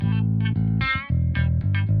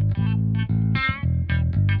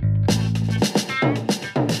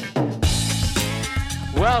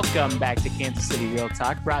Welcome back to Kansas City Real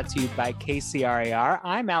Talk, brought to you by KCRAR.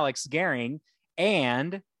 I'm Alex Gehring,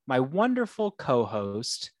 and my wonderful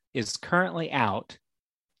co-host is currently out,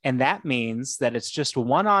 and that means that it's just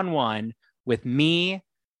one-on-one with me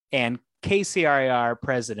and KCRAR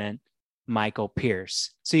President Michael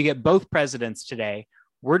Pierce. So you get both presidents today.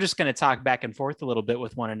 We're just going to talk back and forth a little bit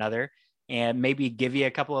with one another and maybe give you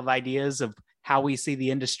a couple of ideas of how we see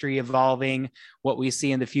the industry evolving, what we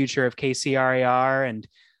see in the future of KCRAR, and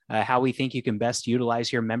how we think you can best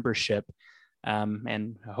utilize your membership.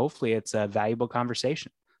 And hopefully it's a valuable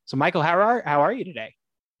conversation. So Michael, how are you today?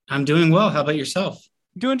 I'm doing well. How about yourself?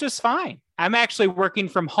 Doing just fine. I'm actually working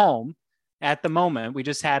from home at the moment. We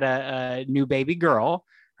just had a new baby girl.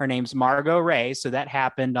 Her name's Margot Ray. So that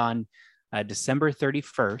happened on December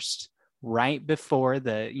 31st, right before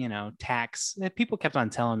the, tax. People kept on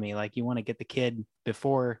telling me, like, you want to get the kid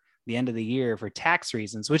before the end of the year for tax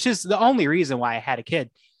reasons, which is the only reason why I had a kid,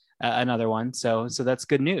 another one. So that's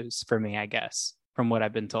good news for me, I guess, from what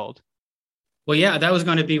I've been told. Well, yeah, that was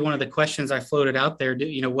going to be one of the questions I floated out there.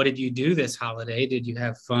 What did you do this holiday? Did you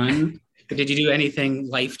have fun? Did you do anything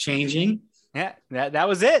life-changing? Yeah, that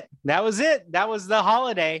was it. That was it. That was the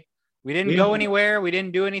holiday. We didn't go anywhere. We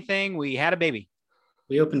didn't do anything. We had a baby.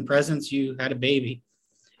 We opened presents. You had a baby.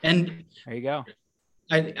 And there you go.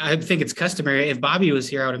 I think it's customary. If Bobbi was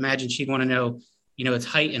here, I would imagine she'd want to know, its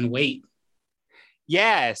height and weight.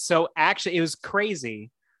 Yeah. So actually, it was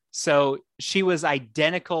crazy. So she was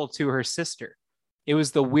identical to her sister. It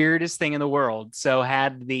was the weirdest thing in the world. So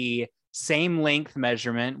had the same length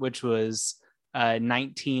measurement, which was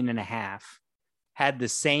 19 and a half, had the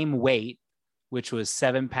same weight, which was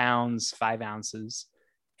 7 pounds, 5 ounces,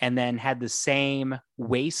 and then had the same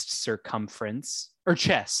waist circumference or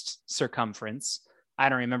chest circumference. I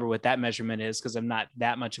don't remember what that measurement is because I'm not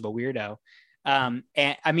that much of a weirdo. And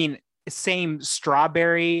I mean, same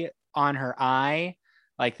strawberry on her eye,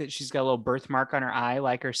 like that. She's got a little birthmark on her eye,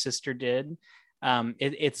 like her sister did.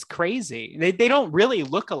 It's crazy. They don't really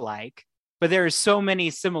look alike, but there are so many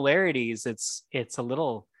similarities. It's a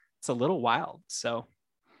little wild. So,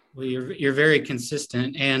 well, you're very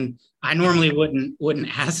consistent, and I normally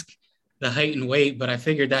wouldn't ask the height and weight, but I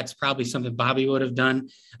figured that's probably something Bobbi would have done.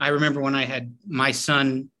 I remember when I had my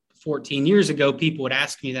son 14 years ago, people would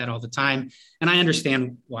ask me that all the time, and I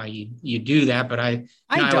understand why you do that, but I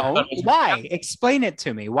don't. Why? Explain it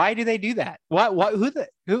to me. Why do they do that? What?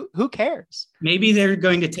 Who cares? Maybe they're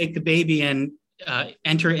going to take the baby and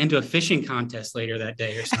enter into a fishing contest later that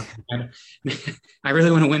day or something. I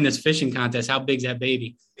really want to win this fishing contest. How big's that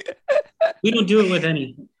baby? We don't do it with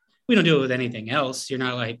anything else. You're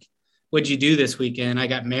not like, what'd you do this weekend? I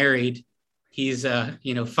got married. He's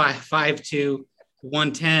 5'2",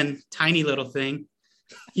 110, tiny little thing.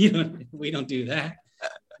 We don't do that.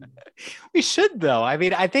 We should, though. I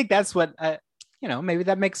mean, I think that's what maybe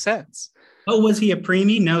that makes sense. Oh, was he a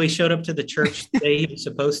preemie? No, he showed up to the church the day he was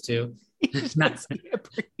supposed to.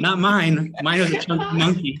 Not mine. Mine was a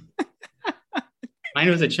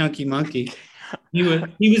chunky monkey. He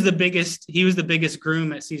was the biggest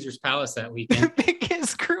groom at Caesar's Palace that weekend. The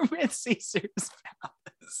biggest groom at Caesar's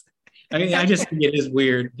Palace. I just think it is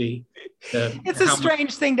weird. It's a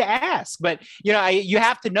strange thing to ask, but you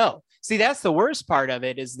have to know. See, that's the worst part of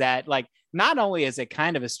it, is that, like, not only is it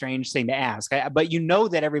kind of a strange thing to ask, but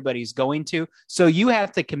that everybody's going to, so you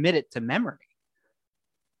have to commit it to memory.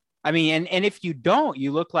 I mean, and if you don't,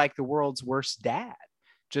 you look like the world's worst dad,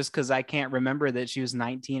 just because I can't remember that she was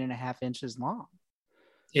 19 and a half inches long.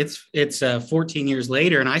 It's 14 years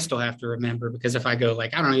later, and I still have to remember, because if I go,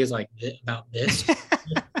 like, I don't know, he's like about this.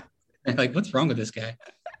 Like, what's wrong with this guy?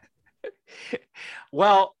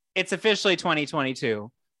 Well, it's officially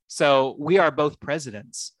 2022. So we are both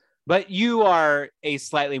presidents, but you are a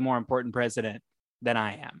slightly more important president than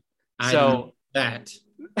I am. So that.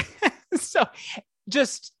 So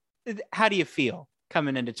just how do you feel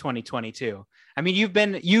coming into 2022? I mean, you've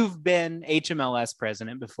been HMLS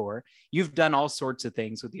president before. You've done all sorts of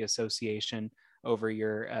things with the association over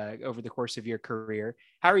the course of your career.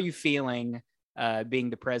 How are you feeling being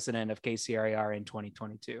the president of KCRAR in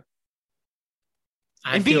 2022?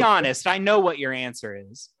 And be honest, I know what your answer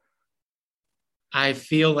is. I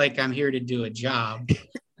feel like I'm here to do a job.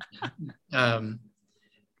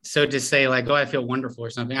 So to say, like, oh, I feel wonderful or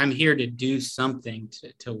something, I'm here to do something,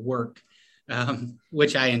 to work,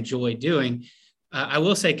 which I enjoy doing. I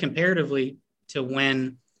will say, comparatively to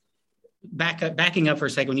when, backing up for a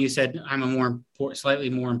second, when you said I'm a slightly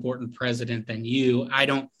more important president than you, I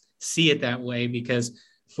don't see it that way, because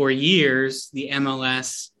for years, the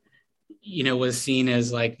MLS, was seen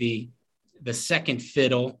as like the second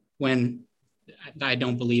fiddle when I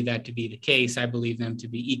don't believe that to be the case. I believe them to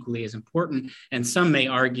be equally as important. And some may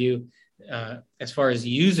argue, as far as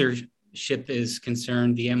usership is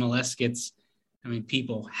concerned, the MLS gets, I mean,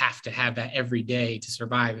 people have to have that every day to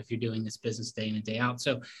survive if you're doing this business day in and day out.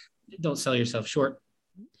 So don't sell yourself short.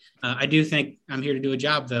 I do think I'm here to do a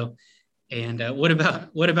job, though. And what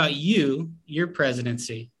about your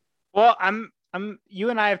presidency? Well, you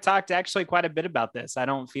and I have talked actually quite a bit about this. I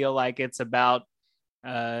don't feel like it's about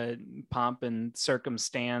pomp and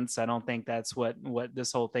circumstance. I don't think that's what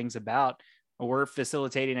this whole thing's about. We're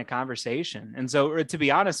facilitating a conversation. And so, to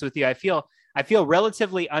be honest with you, I feel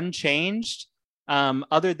relatively unchanged,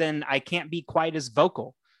 other than I can't be quite as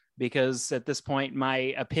vocal, because at this point,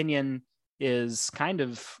 my opinion is kind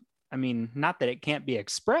of, I mean, not that it can't be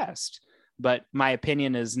expressed, but my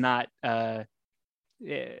opinion is not,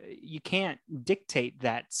 you can't dictate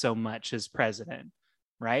that so much as president,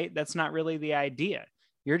 right? That's not really the idea.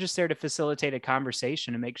 You're just there to facilitate a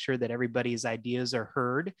conversation and make sure that everybody's ideas are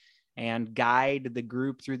heard and guide the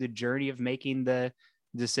group through the journey of making the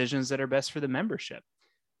decisions that are best for the membership.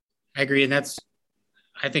 I agree. And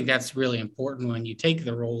I think that's really important when you take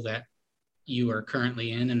the role that you are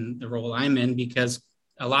currently in and the role I'm in, because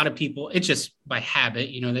a lot of people, it's just by habit,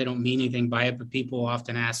 they don't mean anything by it, but people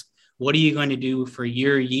often ask, what are you going to do for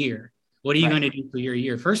your year? What are you going to do for your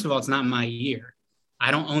year? First of all, it's not my year.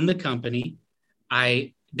 I don't own the company.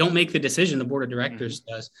 I don't make the decision. The board of directors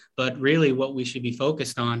does. But really what we should be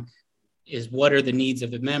focused on is what are the needs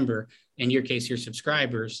of the member, in your case, your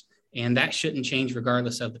subscribers. And that shouldn't change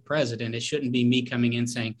regardless of the president. It shouldn't be me coming in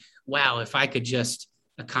saying, wow, if I could just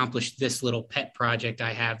accomplish this little pet project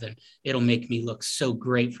I have, then it'll make me look so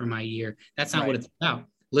great for my year. That's not what it's about.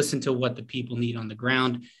 Listen to what the people need on the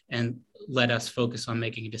ground and let us focus on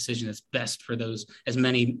making a decision that's best for those, as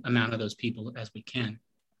many amount of those people as we can.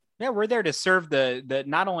 Yeah, we're there to serve the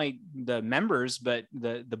not only the members, but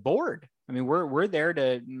the board. I mean, we're there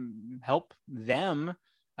to help them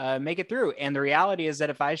make it through. And the reality is that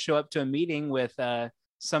if I show up to a meeting with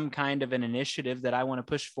some kind of an initiative that I want to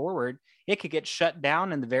push forward, it could get shut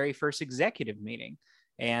down in the very first executive meeting.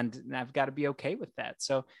 And I've got to be okay with that.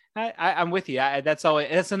 So I'm with you. That's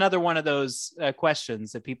another one of those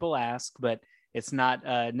questions that people ask, but it's not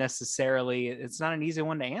necessarily, it's not an easy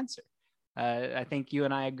one to answer. I think you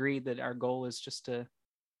and I agree that our goal is just to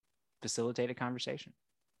facilitate a conversation.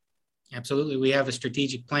 Absolutely. We have a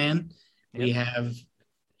strategic plan. Yep. We have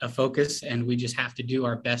a focus, and we just have to do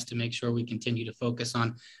our best to make sure we continue to focus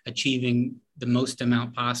on achieving the most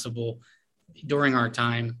amount possible during our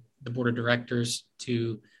time, the board of directors,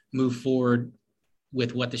 to move forward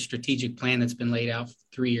with what the strategic plan that's been laid out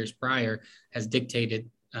 3 years prior has dictated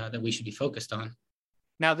that we should be focused on.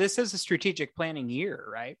 Now, this is a strategic planning year,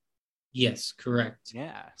 right? Yes, correct.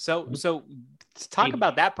 Yeah. So let's talk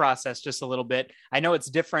about that process just a little bit. I know it's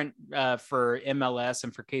different for MLS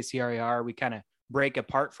and for KCRAR. We kind of break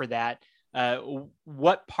apart for that.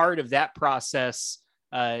 What part of that process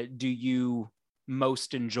do you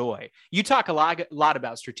most enjoy? You talk a lot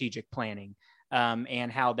about strategic planning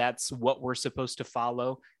and how that's what we're supposed to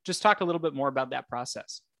follow. Just talk a little bit more about that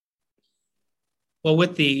process. Well,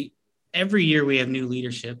 every year we have new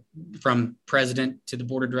leadership, from president to the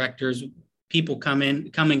board of directors. People come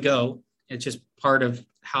and go. It's just part of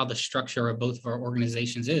how the structure of both of our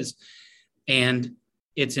organizations is. And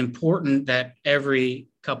it's important that every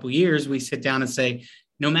couple of years we sit down and say,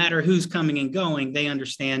 no matter who's coming and going, they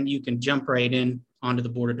understand you can jump right in onto the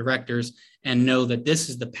board of directors and know that this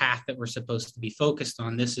is the path that we're supposed to be focused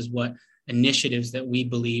on. This is what initiatives that we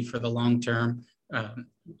believe for the long term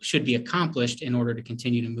should be accomplished in order to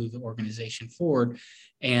continue to move the organization forward.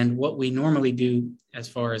 And what we normally do as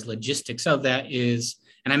far as logistics of that is,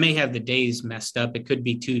 and I may have the days messed up, it could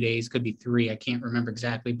be 2 days, could be 3, I can't remember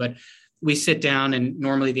exactly, but we sit down, and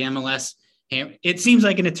normally the MLS, it seems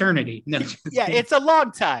like an eternity. No, yeah, it's a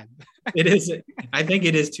long time. It is. I think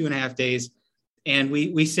it is 2.5 days. And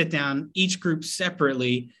we sit down, each group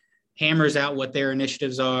separately hammers out what their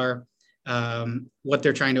initiatives are, what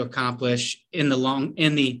they're trying to accomplish in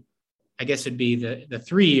the I guess it'd be the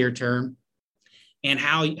 3-year term, and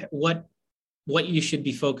what you should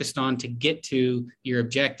be focused on to get to your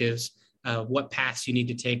objectives, what paths you need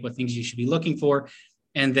to take, what things you should be looking for.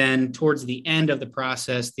 And then towards the end of the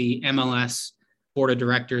process, the MLS board of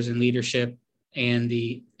directors and leadership and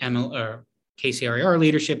the KCRAR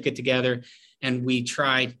leadership get together, and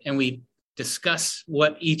we discuss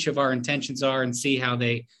what each of our intentions are and see how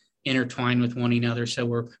they intertwine with one another. So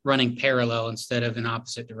we're running parallel instead of in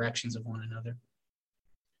opposite directions of one another.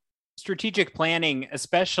 Strategic planning,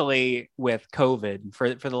 especially with COVID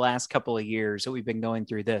for the last couple of years that we've been going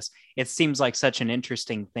through this, it seems like such an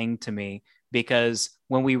interesting thing to me, because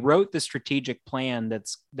when we wrote the strategic plan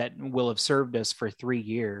that will have served us for 3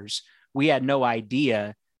 years, we had no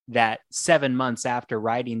idea that 7 months after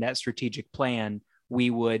writing that strategic plan, we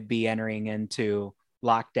would be entering into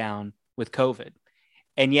lockdown with COVID.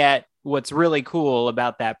 And yet, what's really cool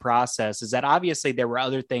about that process is that obviously there were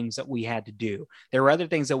other things that we had to do. There were other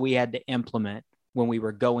things that we had to implement when we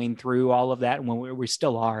were going through all of that. And when we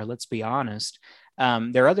still are, let's be honest.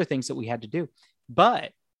 There are other things that we had to do.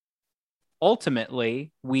 But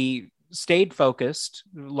ultimately, we stayed focused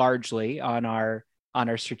largely on our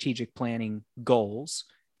strategic planning goals.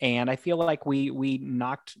 And I feel like we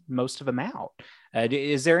knocked most of them out.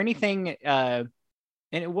 Is there anything...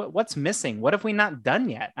 and what's missing? What have we not done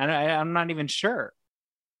yet? I'm not even sure.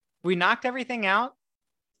 We knocked everything out.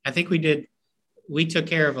 I think we did. We took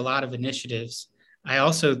care of a lot of initiatives. I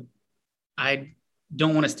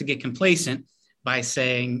don't want us to get complacent by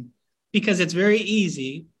saying, because it's very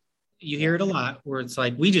easy. You hear it a lot where it's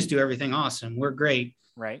like, we just do everything awesome. We're great.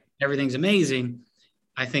 Right. Everything's amazing.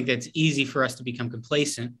 I think that's easy for us to become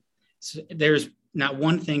complacent. So there's not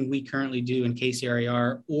one thing we currently do in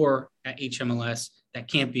KCRAR or at HMLS that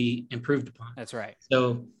can't be improved upon. That's right.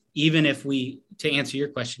 So even if to answer your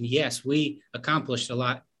question, yes, we accomplished a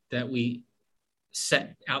lot that we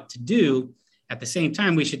set out to do. At the same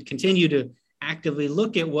time, we should continue to actively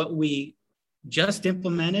look at what we just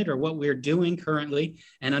implemented or what we're doing currently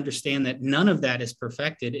and understand that none of that is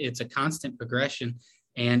perfected. It's a constant progression,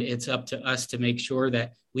 and it's up to us to make sure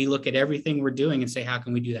that we look at everything we're doing and say, how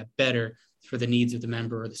can we do that better for the needs of the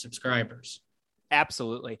member or the subscribers?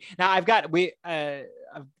 Absolutely. Now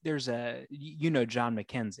there's John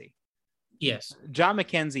McKenzie. Yes. John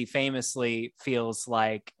McKenzie famously feels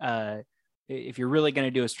like if you're really going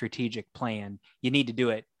to do a strategic plan, you need to do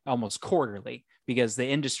it almost quarterly because the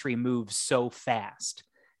industry moves so fast.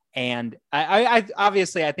 And I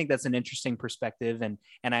obviously, I think that's an interesting perspective, and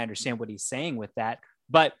I understand what he's saying with that.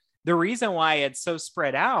 But the reason why it's so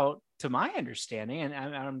spread out, to my understanding, and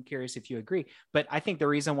I'm curious if you agree, but I think the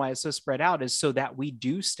reason why it's so spread out is so that we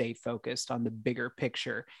do stay focused on the bigger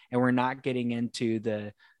picture, and we're not getting into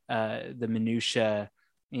the minutia,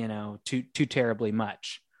 too terribly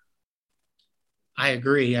much. I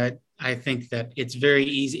agree. I think that it's very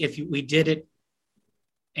easy if we did it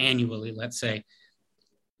annually, let's say,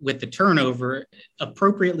 with the turnover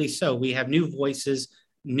appropriately. So we have new voices,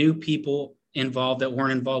 new people involved that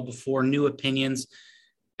weren't involved before, new opinions.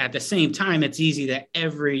 At the same time, it's easy that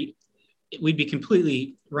we'd be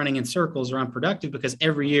completely running in circles or unproductive because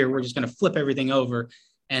every year we're just going to flip everything over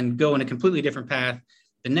and go in a completely different path.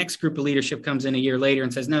 The next group of leadership comes in a year later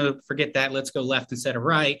and says, no, forget that. Let's go left instead of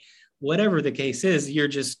right. Whatever the case is, you're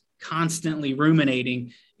just constantly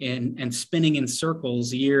ruminating and spinning in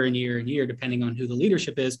circles year and year and year, depending on who the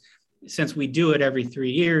leadership is. Since we do it every 3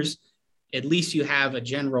 years, at least you have a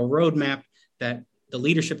general roadmap that the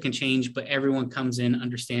leadership can change, but everyone comes in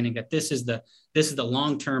understanding that this is the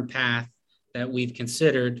long-term path that we've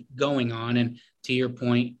considered going on. And to your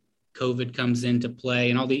point, COVID comes into play,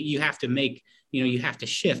 and you have to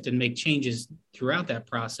shift and make changes throughout that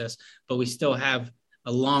process, but we still have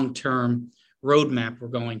a long-term roadmap we're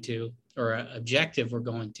going to, or an objective we're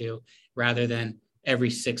going to, rather than every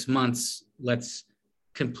 6 months, let's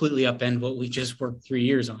completely upend what we just worked 3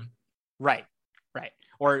 years on. Right.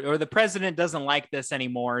 Or the president doesn't like this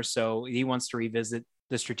anymore, so he wants to revisit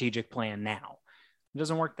the strategic plan now. It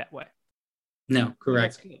doesn't work that way. No,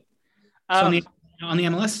 correct. So on the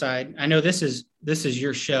MLS side, I know this is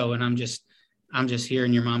your show, and I'm just here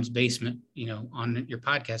in your mom's basement, on your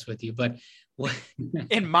podcast with you. But what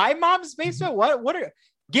in my mom's basement?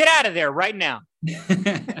 Get out of there right now.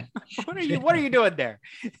 What are you doing there?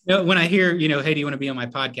 When I hear, hey, do you want to be on my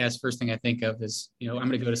podcast? First thing I think of is, I'm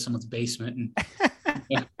going to go to someone's basement.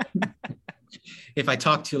 And if I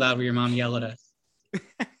talk too loud, will your mom yell at us?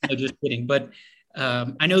 No, just kidding. But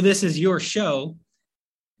I know this is your show,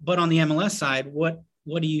 but on the MLS side, what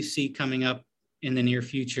do you see coming up in the near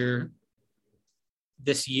future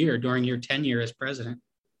this year during your tenure as president?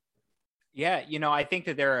 Yeah, I think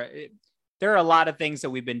that there are a lot of things that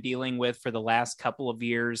we've been dealing with for the last couple of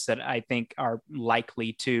years that I think are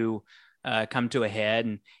likely to come to a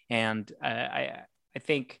head. And I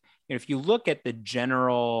think if you look at the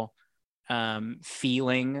general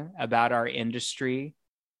feeling about our industry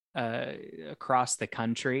across the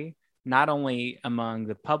country, not only among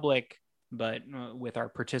the public, but with our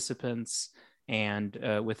participants and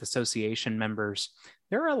with association members,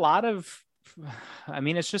 there are a lot of,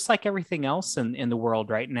 it's just like everything else in the world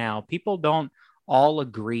right now. People don't all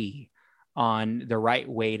agree on the right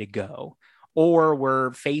way to go, or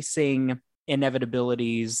we're facing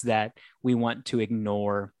inevitabilities that we want to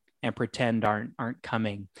ignore. and pretend aren't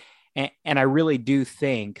coming. And I really do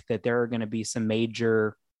think that there are going to be some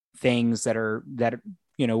major things that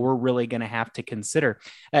we're really going to have to consider.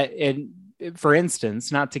 And for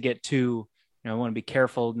instance, not to get too, I want to be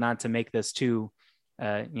careful not to make this too,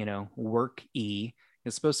 work-y.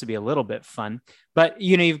 It's supposed to be a little bit fun, but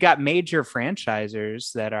you've got major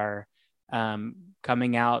franchisors that are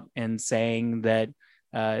coming out and saying that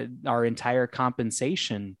our entire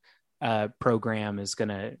compensation program is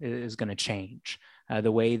gonna change.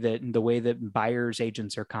 The way that buyers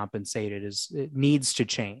agents are compensated it needs to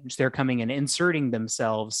change. They're coming and inserting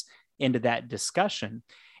themselves into that discussion.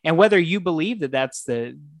 And whether you believe that that's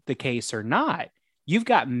the case or not, you've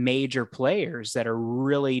got major players that are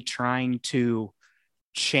really trying to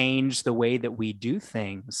change the way that we do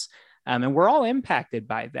things. And we're all impacted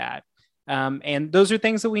by that. And those are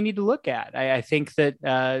things that we need to look at. I think that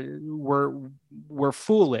we're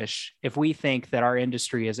foolish if we think that our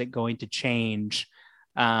industry isn't going to change,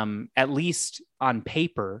 at least on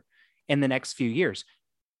paper, in the next few years.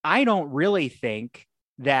 I don't really think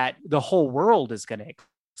that the whole world is going to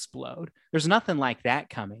explode. There's nothing like that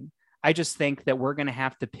coming. I just think that we're going to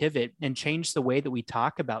have to pivot and change the way that we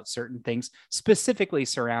talk about certain things, specifically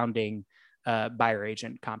surrounding buyer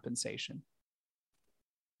agent compensation.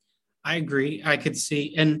 I agree. I could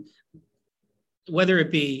see, and whether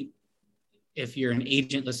it be if you're an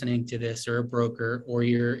agent listening to this or a broker, or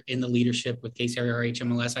you're in the leadership with KCRAR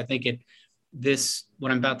MLS, I think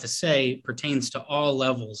what I'm about to say pertains to all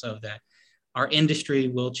levels of that. Our industry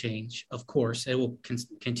will change, of course. It will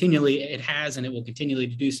continually, it has, and it will continually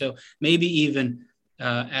to do so, maybe even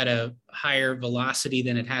at a higher velocity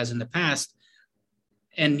than it has in the past.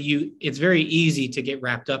 And it's very easy to get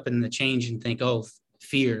wrapped up in the change and think, oh,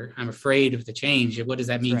 fear, I'm afraid of the change. What does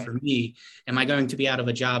that mean for me? Am I going to be out of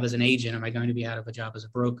a job as an agent? Am I going to be out of a job as a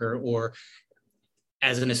broker, or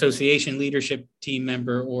as an association leadership team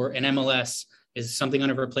member, or an MLS? Is something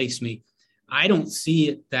going to replace me? I don't see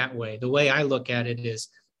it that way. The way I look at it is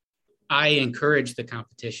I encourage the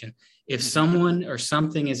competition. If someone or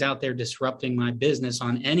something is out there disrupting my business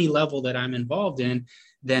on any level that I'm involved in,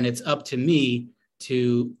 then it's up to me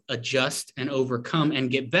to adjust and overcome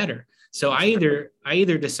and get better. So I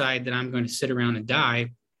either decide that I'm going to sit around and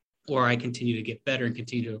die, or I continue to get better and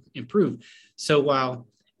continue to improve. So while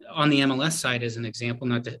on the MLS side, as an example,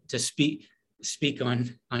 not to speak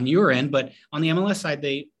on your end, but on the MLS side,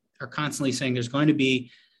 they are constantly saying there's going to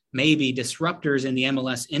be maybe disruptors in the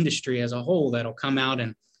MLS industry as a whole that'll come out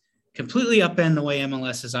and completely upend the way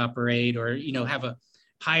MLSs operate, or have a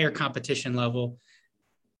higher competition level.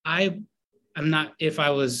 I'm not. If I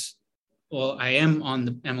was, well, I am on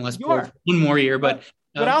the MLS board for one more year, but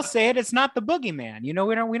I'll say it. It's not the boogeyman.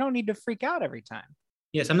 We don't need to freak out every time.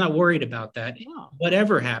 Yes, I'm not worried about that. No.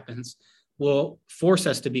 Whatever happens will force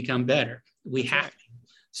us to become better. We have to.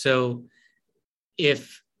 So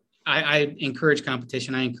if I encourage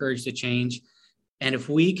competition, I encourage the change. And if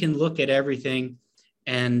we can look at everything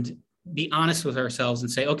and be honest with ourselves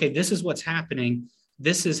and say, okay, this is what's happening.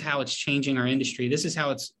 This is how it's changing our industry. This is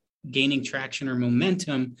how it's gaining traction or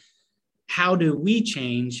momentum. How do we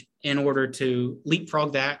change in order to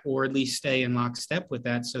leapfrog that, or at least stay in lockstep with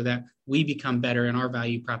that, so that we become better and our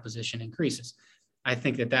value proposition increases? I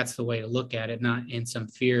think that that's the way to look at it, not in some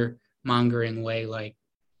fear mongering way, like,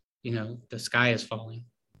 the sky is falling.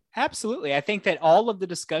 Absolutely. I think that all of the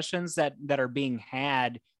discussions that are being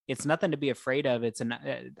had, it's nothing to be afraid of.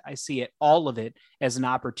 I see all of it as an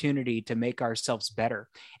opportunity to make ourselves better.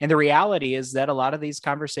 And the reality is that a lot of these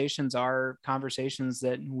conversations are conversations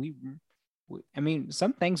that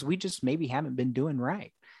some things we just maybe haven't been doing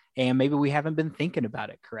right. And maybe we haven't been thinking about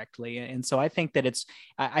it correctly. And so I think that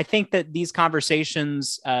I think that these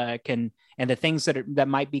conversations and the things that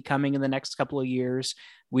might be coming in the next couple of years,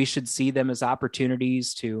 we should see them as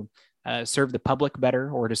opportunities to serve the public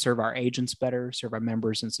better, or to serve our agents better, serve our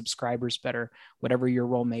members and subscribers better, whatever your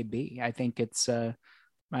role may be. I think it's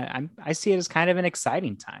I see it as kind of an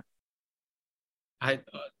exciting time.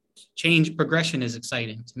 Change, progression is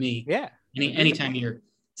exciting to me. Yeah. Anytime you're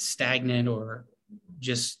stagnant or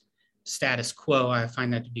just status quo, I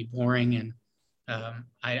find that to be boring, and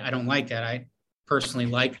I don't like that. I personally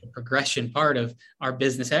like the progression part of our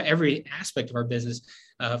business, every aspect of our business,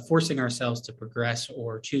 forcing ourselves to progress,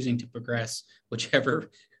 or choosing to progress,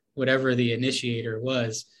 whatever the initiator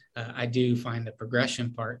was. I do find the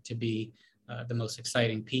progression part to be the most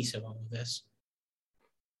exciting piece of all of this.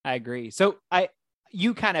 I agree. So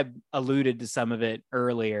you kind of alluded to some of it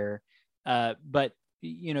earlier, but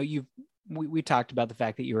we talked about the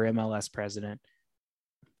fact that you were MLS president.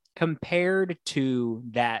 Compared to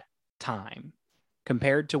that time,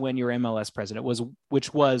 compared to when you were MLS president,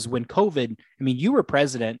 which was when COVID, I mean, you were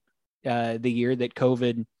president the year that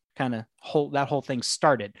COVID that whole thing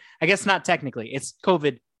started. I guess not technically, it's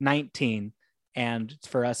COVID-19. And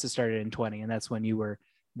for us, it started in 20, and that's when you were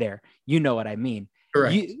there. You know what I mean?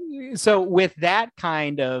 Correct. So with that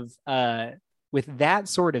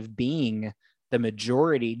sort of being the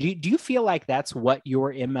majority, do you feel like that's what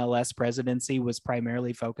your MLS presidency was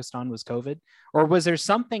primarily focused on, was COVID? Or was there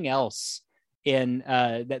something else in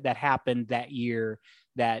that happened that year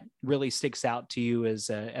that really sticks out to you as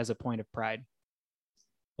a point of pride?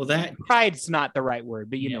 Well, that pride's not the right word,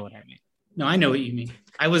 but you know what I mean. No, I know what you mean.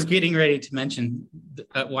 I was getting ready to mention,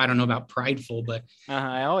 I don't know about prideful, but.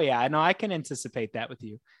 Oh, yeah. I know. I can anticipate that with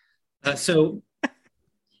you. So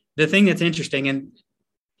the thing that's interesting, and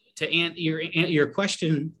to your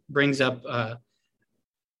question brings up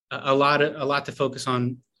a lot to focus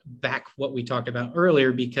on back what we talked about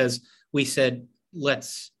earlier, because we said,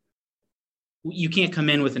 you can't come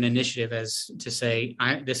in with an initiative as to say,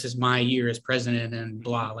 this is my year as president and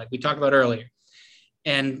blah, like we talked about earlier.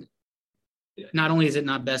 And not only is it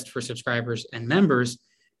not best for subscribers and members,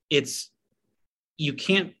 you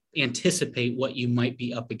can't anticipate what you might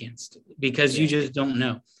be up against, because you just don't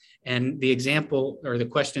know. And the example or the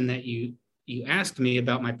question that you asked me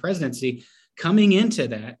about my presidency, coming into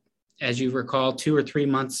that, as you recall, 2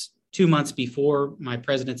 months before my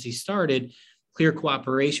presidency started, clear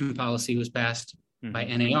cooperation policy was passed by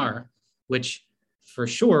NAR, which for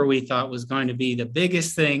sure we thought was going to be the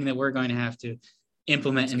biggest thing that we're going to have to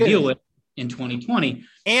implement and deal with in 2020,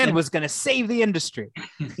 and was going to save the industry.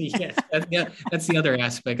 Yes, that's the other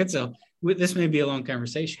aspect. This may be a long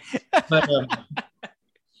conversation, but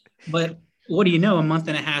what do you know? A month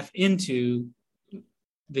and a half into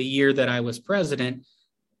the year that I was president,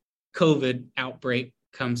 COVID outbreak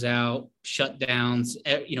comes out, shutdowns,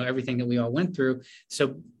 everything that we all went through.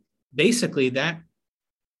 So basically, that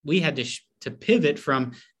we had to pivot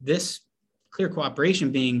from this clear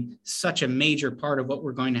cooperation being such a major part of what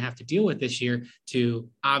we're going to have to deal with this year to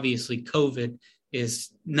obviously COVID is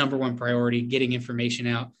number one priority, getting information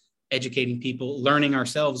out, educating people, learning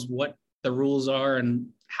ourselves what the rules are and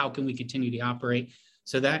how can we continue to operate.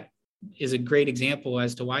 So that is a great example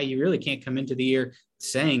as to why you really can't come into the year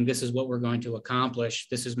saying, this is what we're going to accomplish,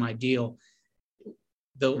 this is my deal.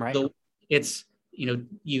 It's,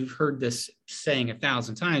 you've heard this saying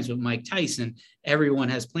 1,000 times with Mike Tyson, everyone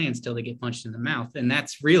has plans till they get punched in the mouth. And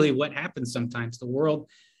that's really what happens sometimes. The world,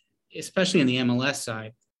 especially in the MLS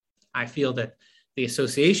side, I feel that the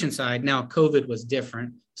association side, now COVID was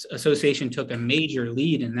different. Association took a major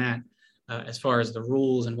lead in that as far as the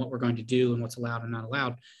rules and what we're going to do and what's allowed and not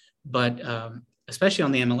allowed. But especially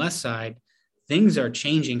on the MLS side, things are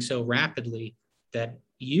changing so rapidly that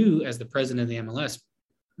you, as the president of the MLS,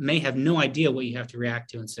 may have no idea what you have to react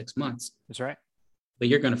to in 6 months. That's right. But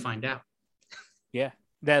you're going to find out. Yeah,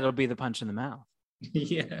 that'll be the punch in the mouth.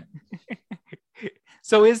 Yeah.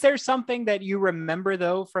 So is there something that you remember,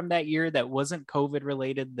 though, from that year that wasn't COVID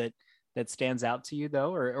related that stands out to you,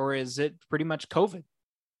 though? Or is it pretty much COVID?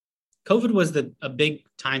 COVID was a big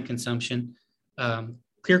time consumption.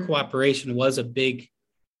 Clear cooperation was a big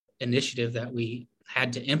initiative that we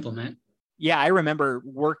had to implement. Yeah, I remember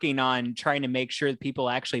working on trying to make sure that people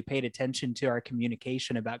actually paid attention to our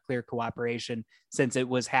communication about clear cooperation, since it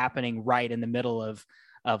was happening right in the middle of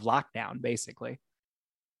lockdown, basically.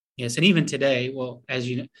 Yes, and even today, well, as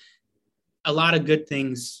you know, a lot of good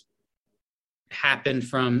things happened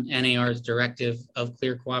from NAR's directive of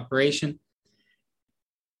clear cooperation.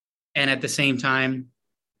 And at the same time,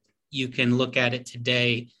 you can look at it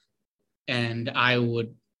today, and I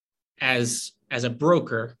would, as a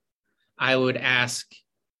broker, I would ask,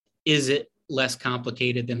 is it less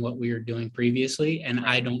complicated than what we were doing previously? And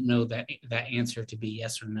I don't know that answer to be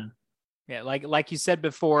yes or no. Yeah, like you said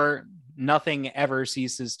before, nothing ever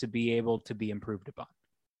ceases to be able to be improved upon.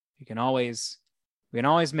 We can always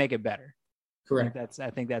make it better. Correct.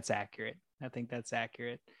 I think that's accurate.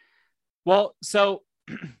 Well, so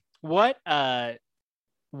what I'm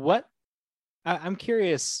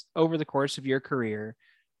curious, over the course of your career,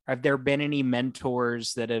 have there been any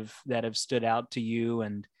mentors that have stood out to you?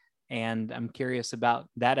 And I'm curious about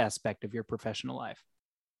that aspect of your professional life.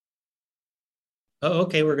 Oh,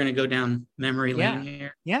 okay. We're going to go down memory lane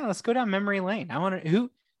here. Yeah, let's go down memory lane. I want to,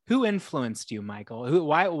 who influenced you, Michael?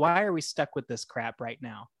 Why are we stuck with this crap right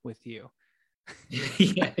now with you?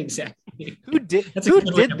 Yeah, exactly. Who did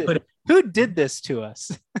this to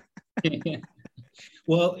us?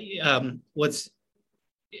 Well, you're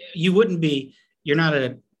not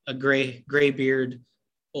a gray beard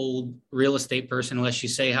old real estate person unless you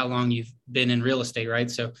say how long you've been in real estate,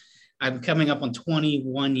 right? So I'm coming up on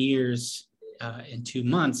 21 years in 2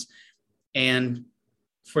 months. And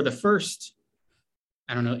for the first,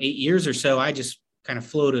 I don't know, 8 years or so, I just kind of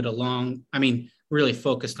floated along. I mean, really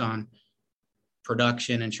focused on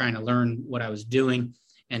production and trying to learn what I was doing.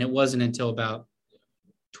 And it wasn't until about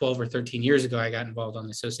 12 or 13 years ago, I got involved on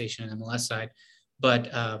the association and MLS side. But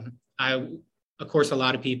of course, a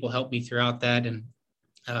lot of people helped me throughout that. And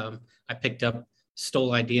I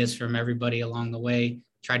stole ideas from everybody along the way,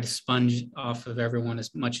 tried to sponge off of everyone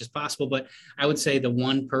as much as possible. But I would say the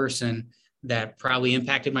one person that probably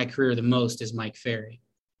impacted my career the most is Mike Ferry.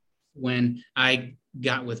 When I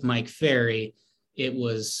got with Mike Ferry, that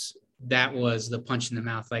was the punch in the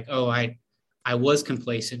mouth. Like, oh, I was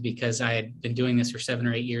complacent because I had been doing this for 7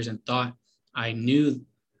 or 8 years and thought I knew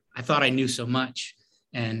so much.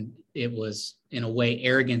 And it was, in a way,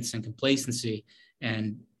 arrogance and complacency.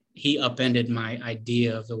 And he upended my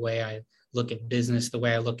idea of the way I look at business, the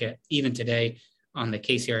way I look at, even today on the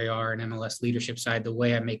KCRAR and MLS leadership side, the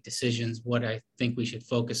way I make decisions, what I think we should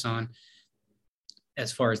focus on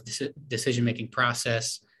as far as decision-making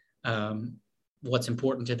process, what's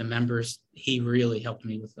important to the members. He really helped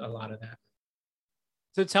me with a lot of that.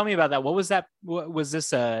 So tell me about that. What was that? Was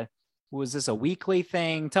this a weekly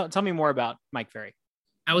thing? Tell me more about Mike Ferry.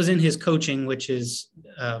 I was in his coaching, which is,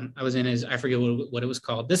 I forget what it was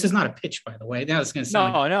called. This is not a pitch, by the way. That was going to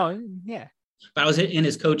sound. No. Yeah. But I was in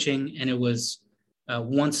his coaching, and it was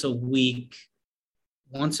once a week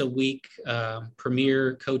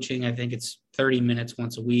premier coaching. I think it's 30 minutes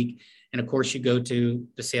once a week. And of course you go to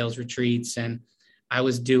the sales retreats, and I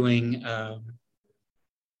was doing,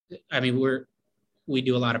 we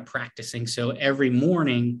do a lot of practicing. So every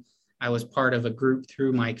morning I was part of a group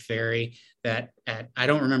through Mike Ferry that I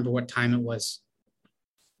don't remember what time it was,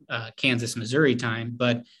 Kansas, Missouri time,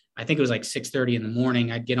 but I think it was like 6:30 in the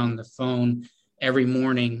morning. I'd get on the phone every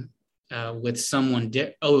morning with someone.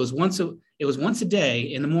 It was once a day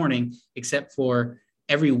in the morning, except for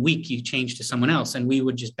every week you change to someone else. And we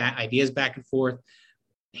would just bat ideas back and forth,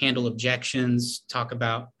 handle objections, talk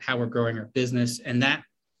about how we're growing our business. And that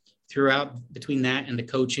between that and the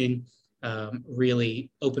coaching, really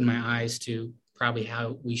opened my eyes to probably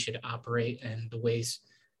how we should operate and the ways,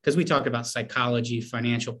 because we talk about psychology,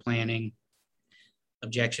 financial planning,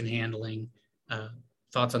 objection handling,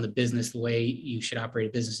 thoughts on the business, the way you should operate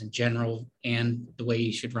a business in general, and the way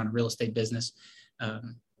you should run a real estate business.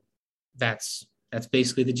 That's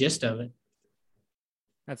basically the gist of it.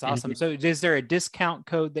 That's awesome. So is there a discount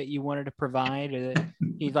code that you wanted to provide?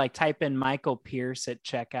 You'd like type in Michael Pierce at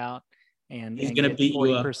checkout and he's going to beat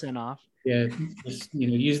 40% off. Yeah. Just,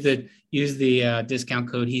 use the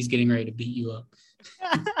discount code. He's getting ready to beat you up.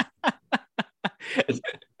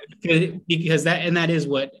 because that is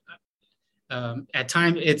what, at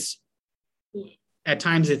times it's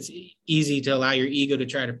easy to allow your ego to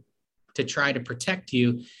try to protect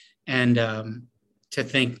you. And, to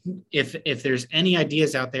think if there's any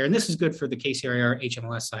ideas out there, and this is good for the KCRAR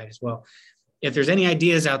HMLS side as well. If there's any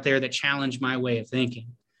ideas out there that challenge my way of thinking,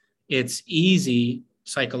 it's easy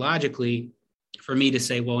psychologically for me to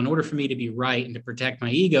say, well, in order for me to be right and to protect my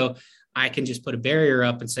ego, I can just put a barrier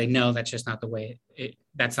up and say, no, that's just not the way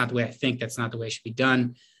that's not the way I think. That's not the way it should be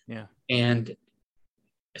done. Yeah. And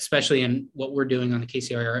especially in what we're doing on the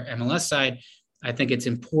KCRAR MLS side, I think it's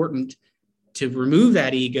important to remove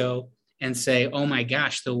that ego and say, oh my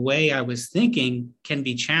gosh, the way I was thinking can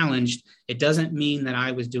be challenged. It doesn't mean that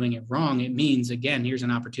I was doing it wrong. It means, again, here's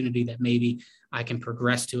an opportunity that maybe I can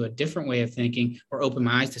progress to a different way of thinking or open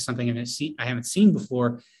my eyes to something I haven't seen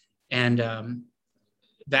before. And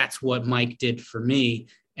that's what Mike did for me.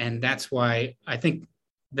 And that's why I think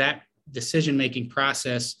that decision-making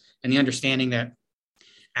process and the understanding that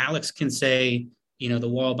Alex can say, the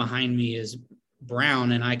wall behind me is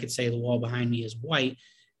brown, and I could say the wall behind me is white.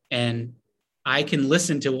 And I can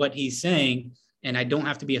listen to what he's saying, and I don't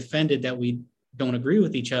have to be offended that we don't agree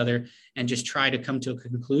with each other, and just try to come to a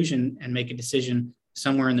conclusion and make a decision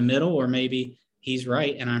somewhere in the middle, or maybe he's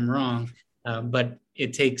right and I'm wrong. But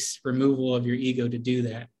it takes removal of your ego to do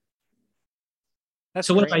that.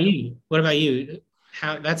 So what about you? What about you?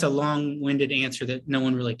 That's a long-winded answer that no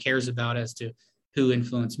one really cares about as to who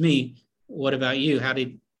influenced me. What about you?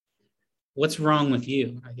 What's wrong with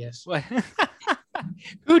you, I guess?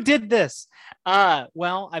 Who did this?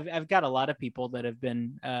 Well, I've got a lot of people that have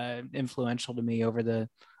been influential to me over the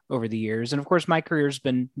years, and of course, my career's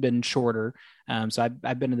been shorter. So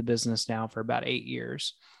I've been in the business now for about 8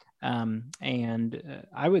 years, and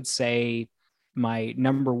I would say my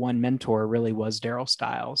number one mentor really was Daryl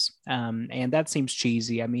Stiles, and that seems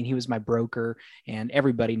cheesy. I mean, he was my broker, and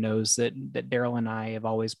everybody knows that Daryl and I have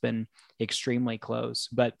always been extremely close,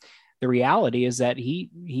 but the reality is that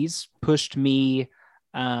he's pushed me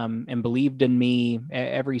and believed in me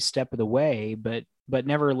every step of the way, but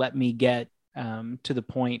never let me get to the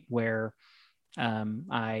point where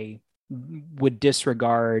I would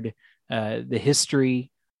disregard the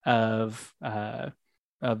history of the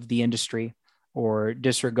industry or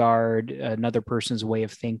disregard another person's way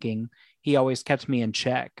of thinking. He always kept me in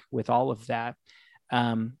check with all of that.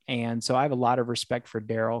 And so I have a lot of respect for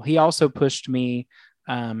Daryl. He also pushed me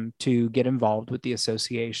to get involved with the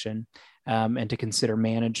association and to consider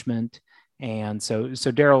management. And so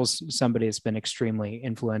Daryl's somebody that's been extremely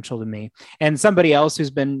influential to me. And somebody else who's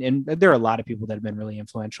been there are a lot of people that have been really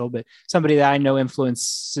influential, but somebody that I know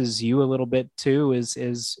influences you a little bit too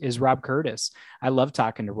is Rob Curtis. I love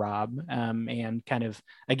talking to Rob, and kind of,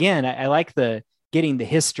 again, I like getting the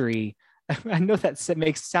history. I know that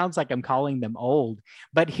sounds like I'm calling them old,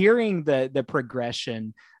 but hearing the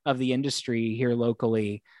progression of the industry here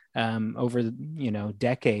locally over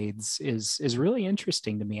decades is really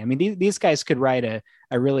interesting to me. I mean, these guys could write a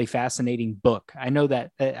really fascinating book. I know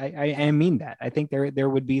that. I mean that. I think there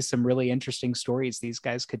would be some really interesting stories these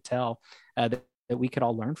guys could tell that we could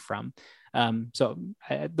all learn from. So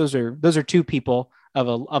those are two people of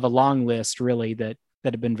a long list, really, that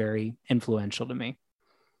have been very influential to me.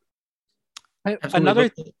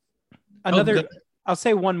 Absolutely. Another. I'll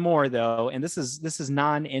say one more though, and this is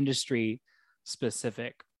non-industry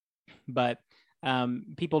specific, but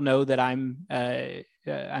people know that I'm a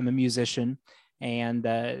musician,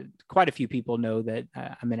 and quite a few people know that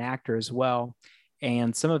I'm an actor as well.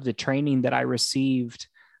 And some of the training that I received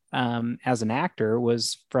as an actor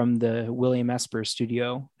was from the William Esper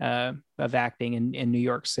Studio of Acting in New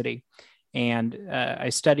York City. And I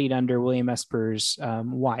studied under William Esper's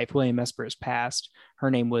wife. William Esper has passed.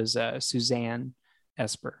 Her name was Suzanne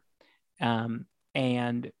Esper.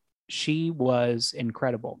 And she was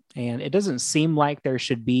incredible. And it doesn't seem like there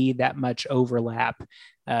should be that much overlap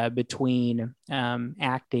between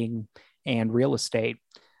acting and real estate.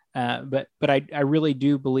 But I really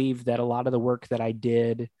do believe that a lot of the work that I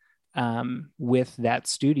did with that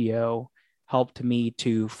studio helped me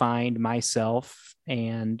to find myself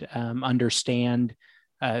and understand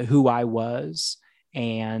who I was.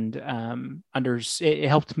 And it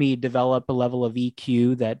helped me develop a level of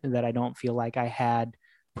EQ that I don't feel like I had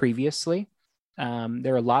previously.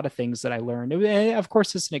 There are a lot of things that I learned. Of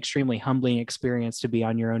course, it's an extremely humbling experience to be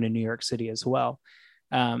on your own in New York City as well.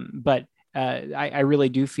 But I really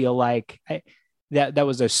do feel like that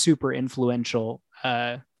was a super influential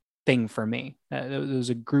thing for me. There was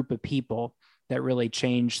a group of people that really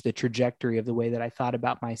changed the trajectory of the way that I thought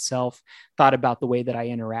about myself, thought about the way that I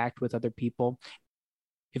interact with other people.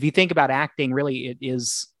 If you think about acting, really, it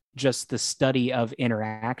is just the study of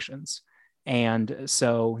interactions. And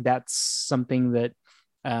so that's something that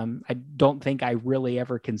I don't think I really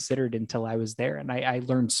ever considered until I was there. And I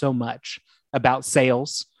learned so much about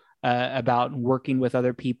sales, about working with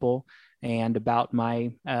other people, and about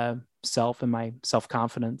my self and my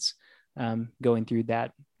self-confidence going through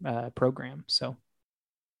that program. So.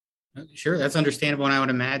 Sure. That's understandable. And I would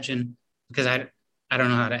imagine, because I don't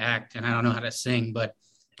know how to act and I don't know how to sing, but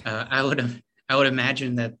I would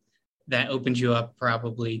imagine that opens you up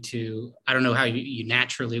probably to, I don't know how you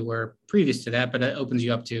naturally were previous to that, but it opens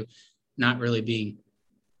you up to not really being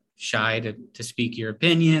shy to speak your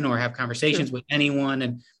opinion or have conversations with anyone.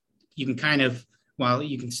 And you can kind of, while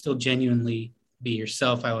you can still genuinely be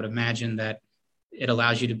yourself, I would imagine that it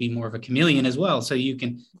allows you to be more of a chameleon as well. So you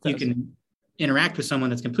can interact with someone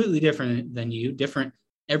that's completely different than you, different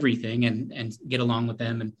everything, and get along with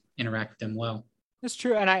them and interact with them well. That's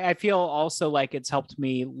true. And I feel also like it's helped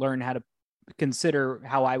me learn how to consider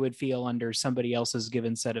how I would feel under somebody else's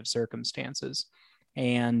given set of circumstances.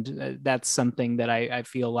 And that's something that I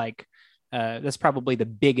feel like that's probably the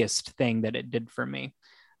biggest thing that it did for me.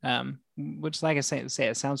 Which, like I say,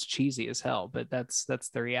 it sounds cheesy as hell, but that's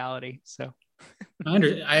the reality. So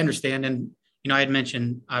I understand. And, I had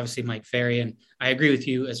mentioned obviously Mike Ferry, and I agree with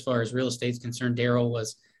you as far as real estate's concerned. Daryl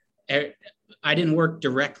was, I didn't work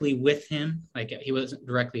directly with him. Like, he wasn't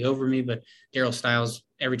directly over me, but Daryl Stiles,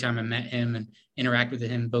 every time I met him and interacted with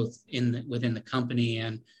him, both within the company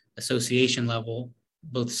and association level,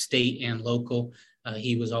 both state and local,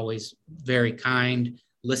 he was always very kind,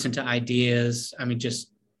 listened to ideas. I mean,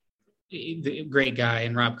 just the great guy.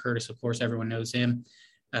 And Rob Curtis, of course, everyone knows him.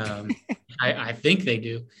 I think they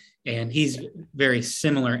do. And he's very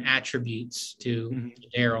similar attributes to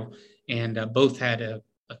Daryl, and both had a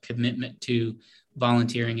commitment to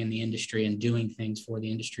volunteering in the industry and doing things for the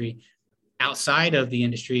industry. Outside of the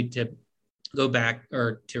industry, to go back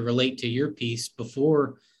or to relate to your piece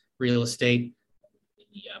before real estate,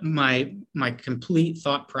 my complete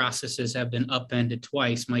thought processes have been upended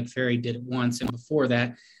twice. Mike Ferry did it once, and before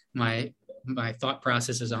that, my thought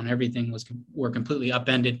processes on everything were completely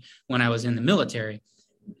upended when I was in the military.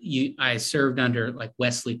 I served under like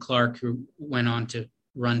Wesley Clark, who went on to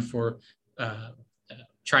run for,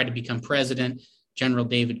 tried to become president. General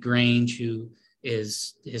David Grange, who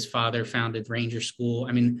is his father founded Ranger School.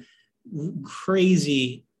 I mean,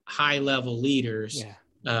 crazy high level leaders.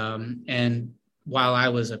 Yeah. And while I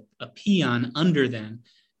was a peon under them,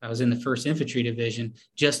 I was in the 1st Infantry Division,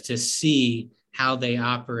 just to see how they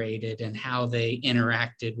operated and how they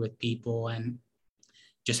interacted with people and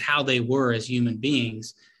just how they were as human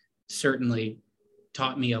beings certainly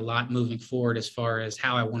taught me a lot moving forward as far as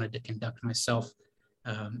how I wanted to conduct myself.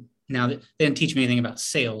 Now, they didn't teach me anything about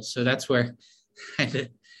sales, so that's where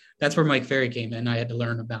Mike Ferry came in. I had to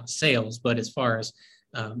learn about sales, but as far as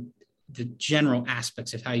the general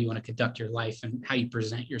aspects of how you want to conduct your life and how you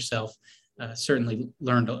present yourself, certainly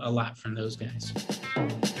learned a lot from those guys.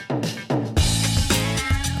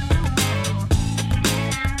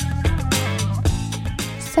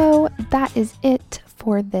 So that is it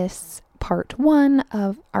for this part 1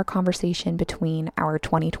 of our conversation between our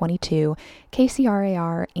 2022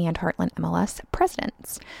 KCRAR and Heartland MLS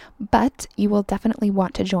presidents. But you will definitely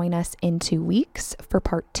want to join us in 2 weeks for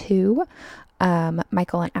part 2.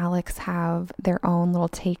 Michael and Alex have their own little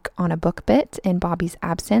take on a book bit in Bobbi's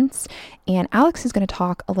absence. And Alex is going to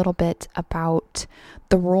talk a little bit about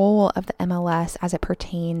the role of the MLS as it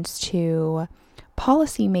pertains to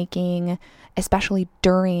policy making, especially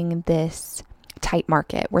during this tight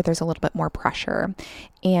market where there's a little bit more pressure.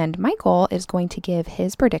 And Michael is going to give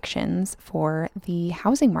his predictions for the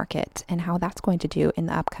housing market and how that's going to do in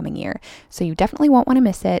the upcoming year. So you definitely won't want to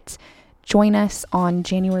miss it. Join us on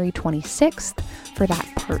January 26th for that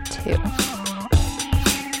part 2.